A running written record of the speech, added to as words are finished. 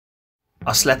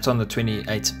I slapped on the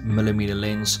 28mm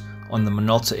lens on the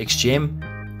Minolta XG-M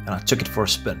and I took it for a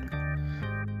spin.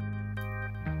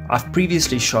 I've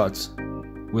previously shot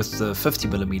with the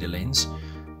 50mm lens,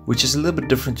 which is a little bit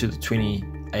different to the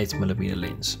 28mm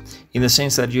lens, in the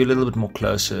sense that you're a little bit more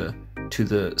closer to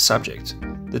the subject.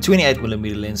 The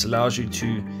 28mm lens allows you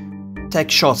to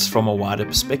take shots from a wider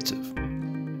perspective.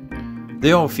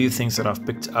 There are a few things that I've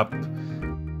picked up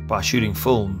by shooting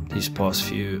film these past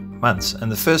few months, and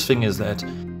the first thing is that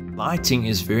lighting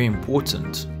is very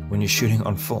important when you're shooting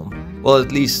on film. Well,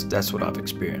 at least that's what I've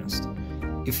experienced.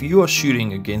 If you are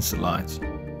shooting against the light,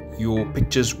 your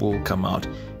pictures will come out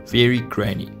very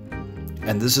grainy,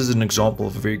 and this is an example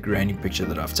of a very grainy picture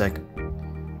that I've taken.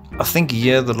 I think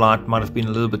here the light might have been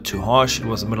a little bit too harsh. It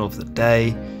was the middle of the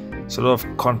day, so a lot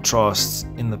of contrasts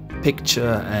in the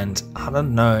picture, and I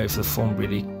don't know if the film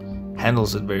really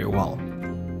handles it very well.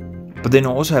 But then I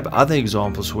also have other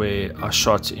examples where I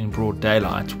shot in broad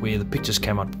daylight where the pictures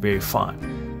came out very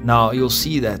fine. Now you'll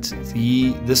see that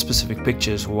this specific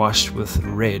picture is washed with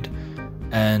red,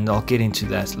 and I'll get into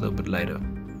that a little bit later.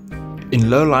 In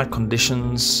low light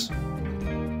conditions,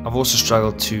 I've also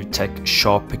struggled to take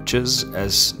sharp pictures,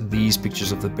 as these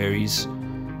pictures of the berries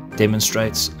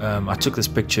demonstrates. I took this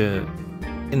picture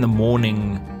in the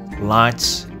morning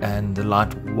light, and the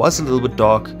light was a little bit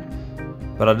dark,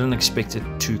 but I didn't expect it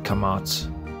to come out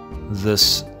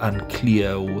this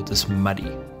unclear or this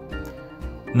muddy.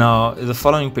 Now, the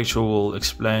following picture will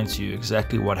explain to you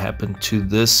exactly what happened to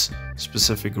this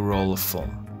specific roll of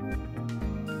film.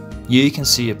 Here you can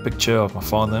see a picture of my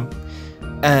father,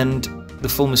 and the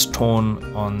film is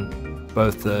torn on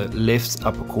both the left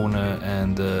upper corner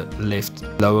and the left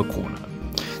lower corner.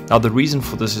 Now, the reason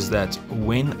for this is that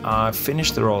when I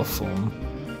finished the roll of film,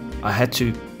 I had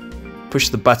to push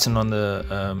the button on the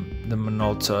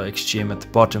Minolta XG-M at the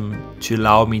bottom to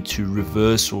allow me to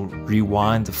reverse or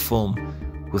rewind the film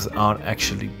without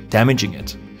actually damaging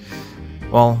it.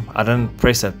 Well, I didn't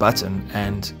press that button,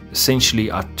 and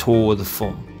essentially I tore the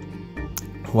film.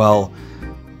 Well,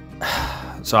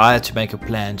 so I had to make a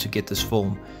plan to get this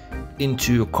film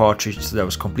into a cartridge that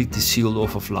was completely sealed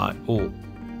off of light, or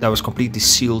that was completely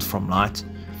sealed from light.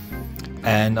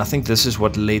 And I think this is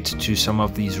what led to some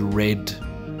of these red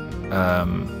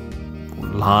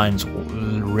lines or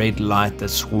red light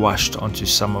that's washed onto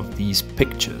some of these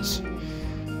pictures,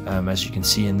 as you can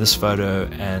see in this photo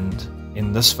and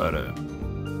in this photo.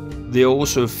 There are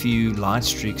also a few light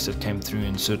streaks that came through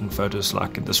in certain photos,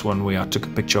 like in this one where I took a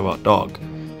picture of our dog,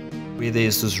 where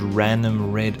there's this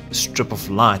random red strip of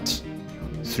light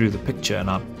through the picture, and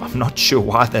I'm not sure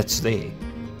why that's there.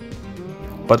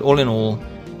 But all in all,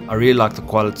 I really like the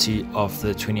quality of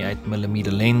the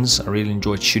 28mm lens. I really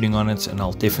enjoyed shooting on it, and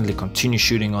I'll definitely continue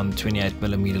shooting on the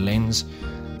 28mm lens.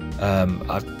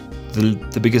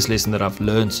 The biggest lesson that I've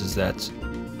learned is that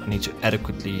I need to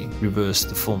adequately reverse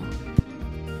the film.